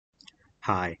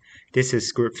Hi, this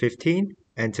is Group 15,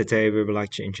 and today we would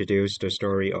like to introduce the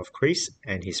story of Chris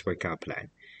and his workout plan.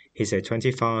 He's a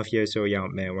 25 years old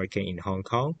young man working in Hong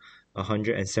Kong,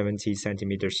 170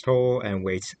 centimeters tall and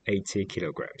weighs 80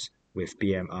 kilograms, with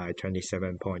BMI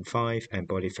 27.5 and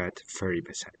body fat 30%.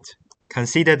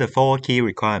 Consider the four key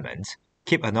requirements.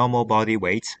 Keep a normal body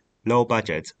weight, low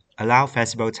budget, allow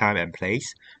flexible time and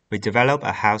place. We develop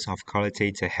a house of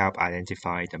quality to help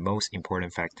identify the most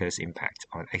important factors impact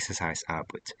on exercise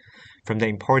output. From the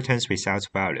importance results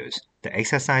values, the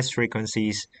exercise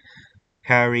frequencies,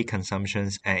 calorie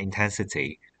consumptions, and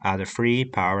intensity are the three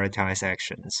prioritized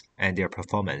actions, and their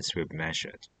performance will be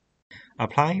measured.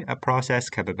 Applying a process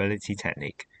capability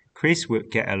technique, Chris would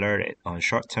get alerted on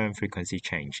short-term frequency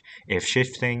change if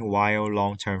shifting while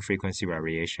long-term frequency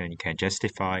variation can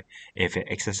justify if it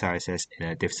exercises in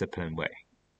a disciplined way.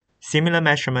 Similar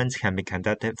measurements can be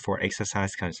conducted for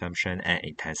exercise consumption and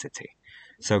intensity.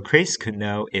 So Chris could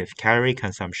know if calorie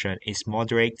consumption is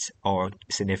moderate or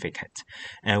significant,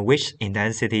 and which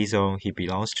intensity zone he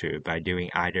belongs to by doing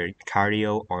either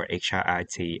cardio or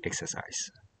HIIT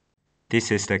exercise. This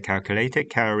is the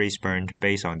calculated calories burned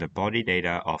based on the body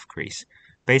data of Chris.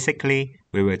 Basically,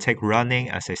 we will take running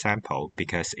as a sample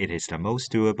because it is the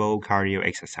most doable cardio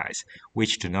exercise,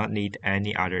 which do not need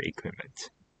any other equipment.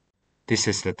 This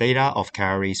is the data of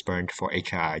calories burned for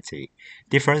HIIT.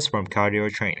 Difference from cardio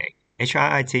training.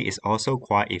 HIIT is also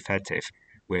quite effective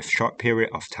with short period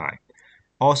of time.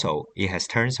 Also, it has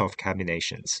tons of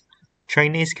combinations.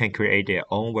 Trainees can create their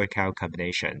own workout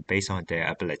combination based on their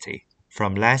ability,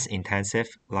 from less intensive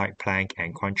like plank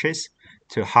and crunches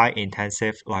to high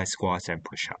intensive like squats and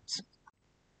push-ups.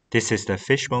 This is the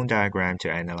fishbone diagram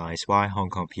to analyze why Hong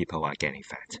Kong people are getting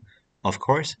fat. Of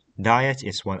course, diet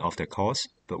is one of the causes,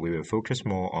 but we will focus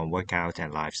more on workout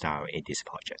and lifestyle in this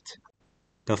project.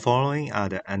 The following are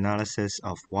the analysis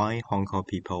of why Hong Kong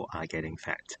people are getting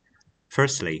fat.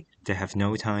 Firstly, they have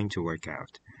no time to work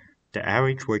out. The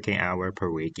average working hour per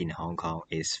week in Hong Kong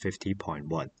is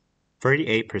 50.1,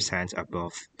 38%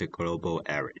 above the global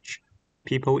average.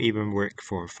 People even work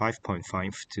for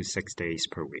 5.5 to 6 days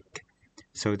per week,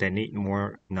 so they need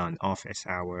more non-office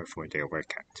hours for their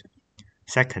workout.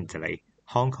 Secondly,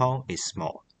 Hong Kong is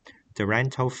small. The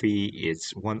rental fee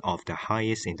is one of the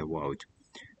highest in the world.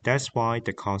 That's why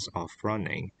the cost of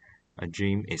running a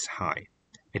gym is high.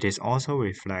 It is also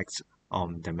reflects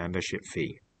on the membership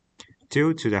fee.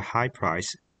 Due to the high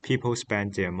price, people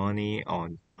spend their money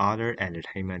on other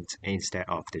entertainment instead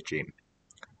of the gym.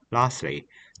 Lastly,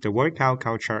 the workout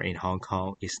culture in Hong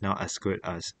Kong is not as good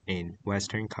as in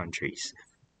Western countries.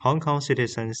 Hong Kong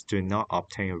citizens do not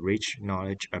obtain rich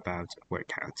knowledge about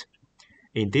workout.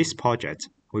 In this project,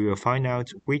 we will find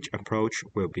out which approach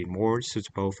will be more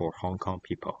suitable for Hong Kong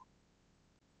people.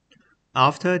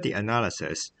 After the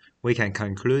analysis, we can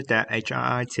conclude that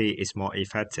HIIT is more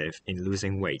effective in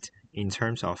losing weight in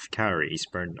terms of calories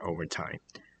burned over time.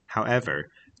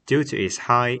 However, due to its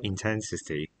high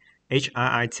intensity,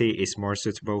 HIIT is more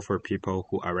suitable for people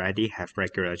who already have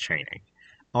regular training.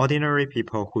 Ordinary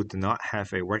people who do not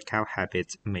have a workout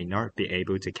habit may not be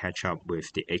able to catch up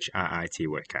with the HIIT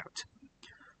workout.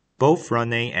 Both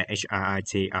running and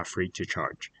HIIT are free to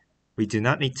charge. We do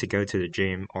not need to go to the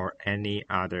gym or any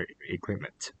other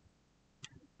equipment.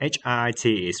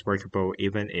 HIIT is workable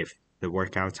even if the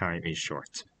workout time is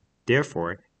short.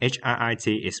 Therefore,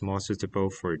 HIIT is more suitable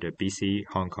for the busy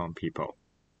Hong Kong people.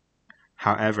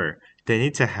 However, they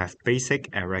need to have basic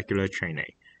and regular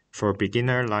training. For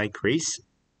beginner like Chris,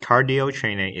 cardio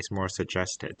training is more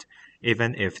suggested,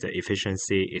 even if the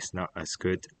efficiency is not as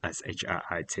good as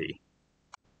HIIT.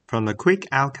 From the quick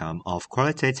outcome of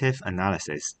qualitative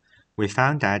analysis, we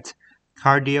found that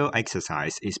cardio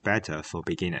exercise is better for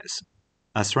beginners.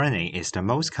 As running is the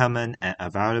most common and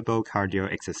available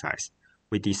cardio exercise,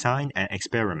 we designed an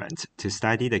experiment to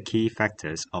study the key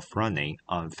factors of running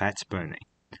on fat burning.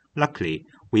 Luckily,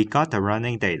 we got the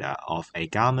running data of a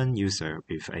Garmin user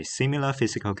with a similar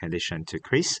physical condition to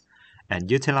Chris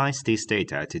and utilized this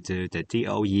data to do the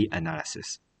DOE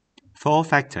analysis. 4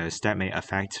 factors that may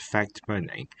affect fat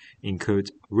burning include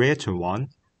where to run,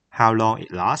 how long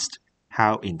it lasts,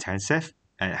 how intensive,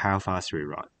 and how fast we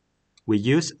run. We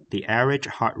use the average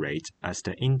heart rate as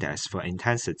the index for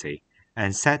intensity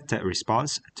and set the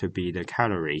response to be the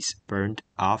calories burned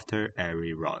after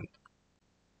every run.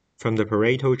 From the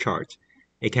Pareto chart,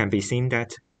 it can be seen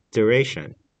that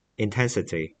duration,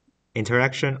 intensity,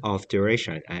 interaction of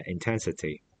duration and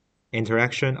intensity,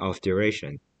 interaction of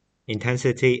duration,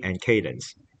 intensity and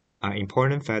cadence are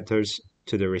important factors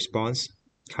to the response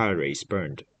calories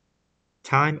burned.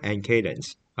 Time and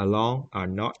cadence alone are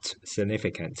not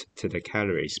significant to the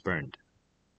calories burned.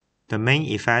 The main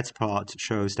effect plot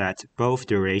shows that both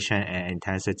duration and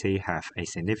intensity have a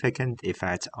significant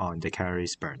effect on the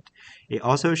calories burned. It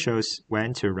also shows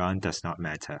when to run does not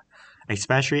matter,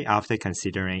 especially after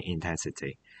considering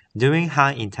intensity. Doing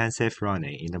high intensive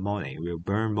running in the morning will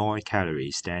burn more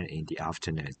calories than in the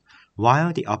afternoon,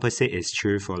 while the opposite is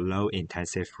true for low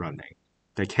intensive running.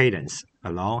 The cadence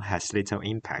alone has little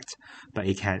impact, but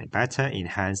it can better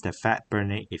enhance the fat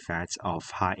burning effects of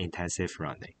high intensive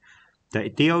running. The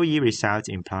DOE result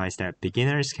implies that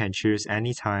beginners can choose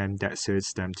any time that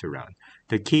suits them to run.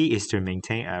 The key is to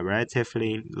maintain a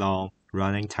relatively long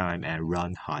running time and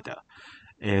run harder.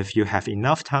 If you have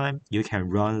enough time, you can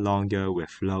run longer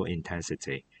with low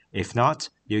intensity. If not,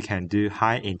 you can do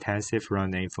high intensive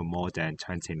running for more than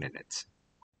 20 minutes.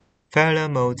 Failure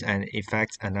mode and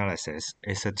effect analysis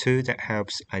is a tool that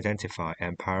helps identify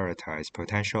and prioritize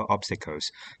potential obstacles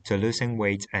to losing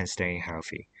weight and staying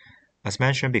healthy. As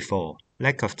mentioned before,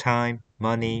 lack of time,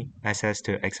 money, access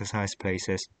to exercise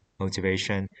places,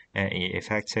 motivation, and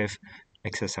ineffective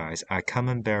exercise are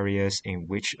common barriers in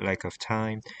which lack of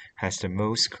time has the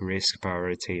most risk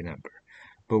priority number.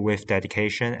 But with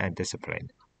dedication and discipline,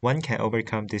 one can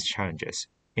overcome these challenges.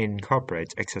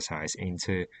 Incorporate exercise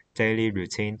into daily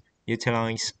routine,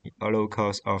 utilize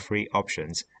low-cost or free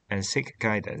options, and seek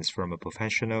guidance from a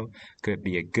professional could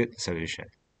be a good solution.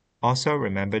 Also,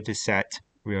 remember to set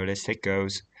realistic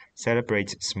goals,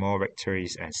 celebrate small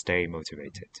victories, and stay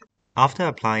motivated. After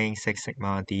applying Six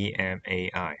Sigma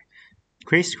DMAI,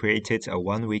 Chris created a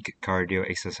 1-week cardio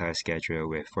exercise schedule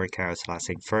with workouts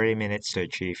lasting 30 minutes to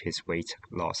achieve his weight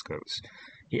loss goals.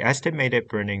 He estimated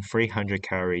burning 300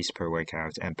 calories per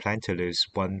workout and planned to lose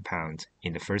 1 pound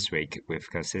in the first week with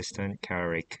consistent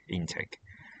caloric intake.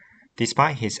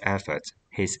 Despite his efforts,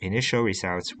 his initial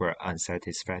results were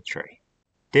unsatisfactory.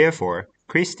 Therefore,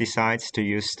 Chris decides to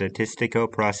use statistical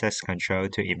process control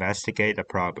to investigate the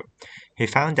problem. He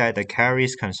found that the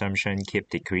calories consumption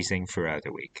kept decreasing throughout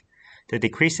the week. The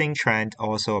decreasing trend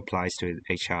also applies to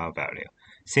the HR value.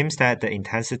 Seems that the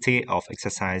intensity of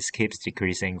exercise keeps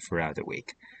decreasing throughout the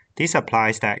week. This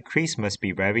implies that Chris must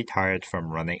be very tired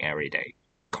from running every day,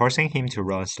 causing him to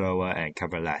run slower and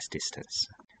cover less distance.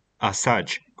 As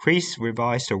such, Chris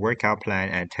revised the workout plan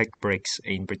and take breaks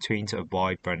in between to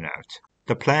avoid burnout.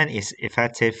 The plan is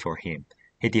effective for him.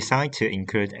 He decided to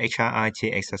include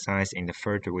HIIT exercise in the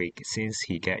third week since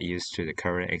he get used to the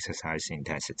current exercise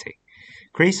intensity.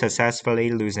 Chris successfully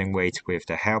losing weight with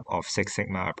the help of Six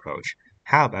Sigma approach.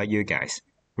 How about you guys?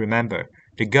 Remember,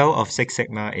 the goal of Six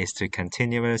Sigma is to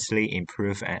continuously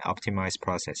improve and optimize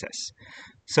processes.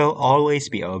 So always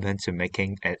be open to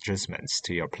making adjustments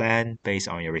to your plan based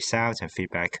on your results and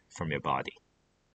feedback from your body.